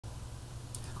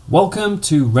Welcome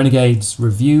to Renegade's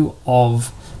review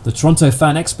of the Toronto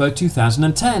Fan Expo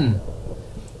 2010.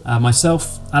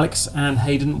 Myself, Alex and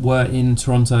Hayden were in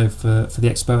Toronto for the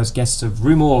expo as guests of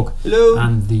Morgue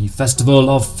and the Festival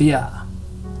of Fear.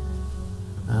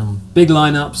 Big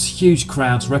lineups, huge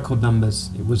crowds, record numbers.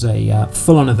 It was a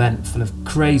full-on event full of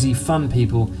crazy, fun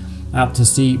people out to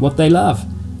see what they love,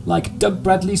 like Doug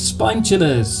Bradley's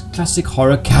Spinechillers, classic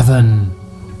horror cavern.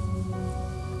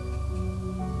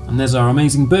 And there's our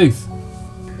amazing booth.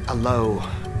 A low,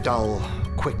 dull,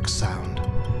 quick sound,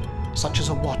 such as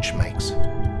a watch makes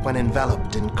when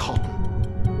enveloped in cotton.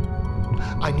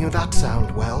 I knew that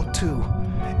sound well, too.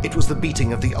 It was the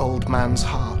beating of the old man's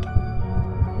heart.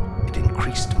 It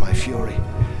increased my fury.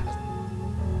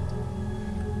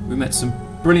 We met some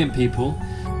brilliant people,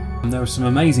 and there were some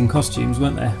amazing costumes,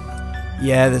 weren't there?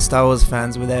 Yeah, the Star Wars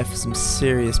fans were there for some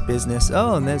serious business.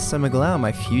 Oh, and there's Summer Glau,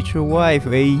 my future wife.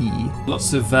 Hey.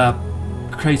 Lots of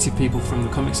creative people from the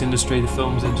comics industry, the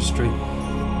films industry.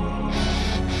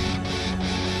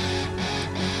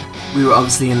 We were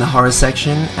obviously in the horror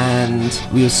section, and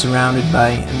we were surrounded by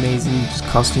amazing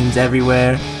costumes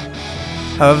everywhere.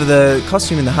 However, the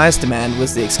costume in the highest demand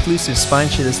was the exclusive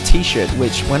Spinechillers t-shirt,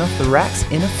 which went off the racks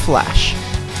in a flash.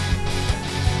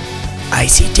 I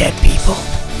see dead people.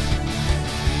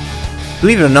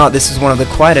 Believe it or not, this was one of the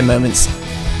quieter moments.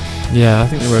 Yeah, I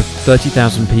think there were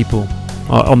 30,000 people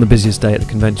on the busiest day at the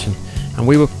convention. And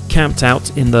we were camped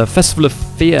out in the Festival of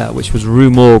Fear, which was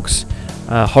Morgue's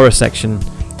horror section.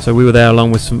 So we were there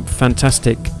along with some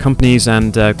fantastic companies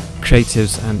and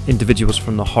creatives and individuals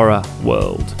from the horror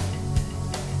world.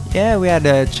 Yeah, we had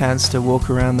a chance to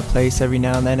walk around the place every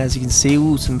now and then. As you can see,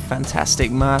 ooh, some fantastic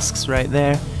masks right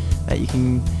there that you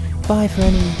can buy for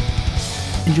any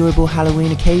enjoyable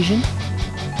Halloween occasion.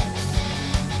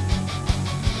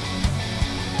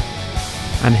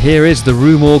 And here is the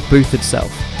Morgue booth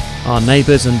itself, our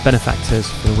neighbours and benefactors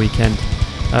for the weekend.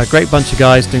 A great bunch of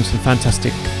guys doing some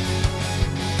fantastic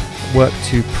work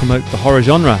to promote the horror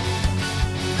genre.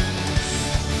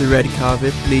 The red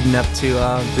carpet leading up to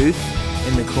our booth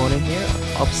in the corner here,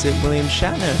 opposite William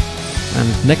Shatner.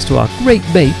 And next to our great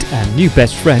mate and new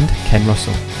best friend, Ken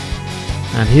Russell.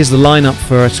 And here's the lineup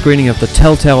for a screening of The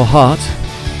Telltale Heart,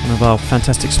 one of our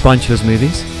fantastic Spinechillers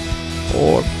movies,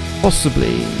 or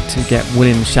possibly to get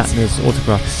William Shatner's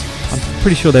autographs. I'm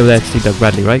pretty sure they were there to see Doug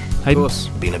Bradley, right? Of course.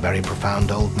 Been a very profound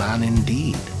old man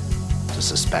indeed, to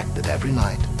suspect that every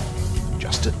night,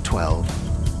 just at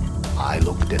 12, I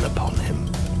looked in upon him.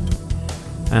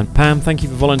 And Pam, thank you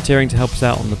for volunteering to help us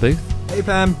out on the booth. Hey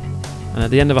Pam! And at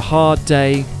the end of a hard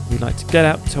day, we'd like to get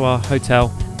out to our hotel,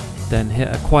 then hit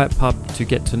a quiet pub to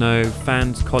get to know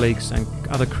fans, colleagues and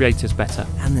other creators better.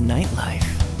 And the nightlife.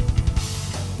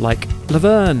 Like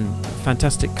Laverne, a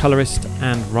fantastic colorist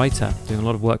and writer, doing a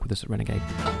lot of work with us at Renegade.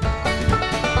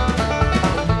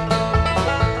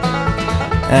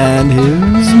 And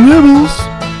here's Nibbles.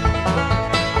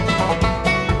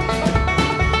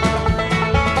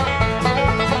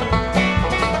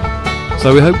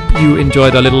 So we hope you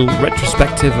enjoyed our little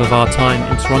retrospective of our time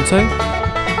in Toronto.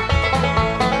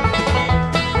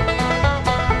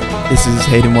 This is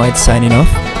Hayden White signing off.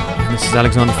 And this is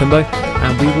Alexander Fimbo.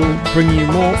 And we will bring you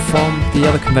more from the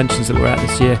other conventions that we're at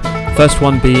this year. First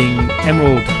one being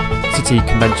Emerald City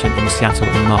Convention in Seattle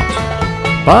in March.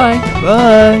 Bye!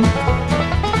 Bye!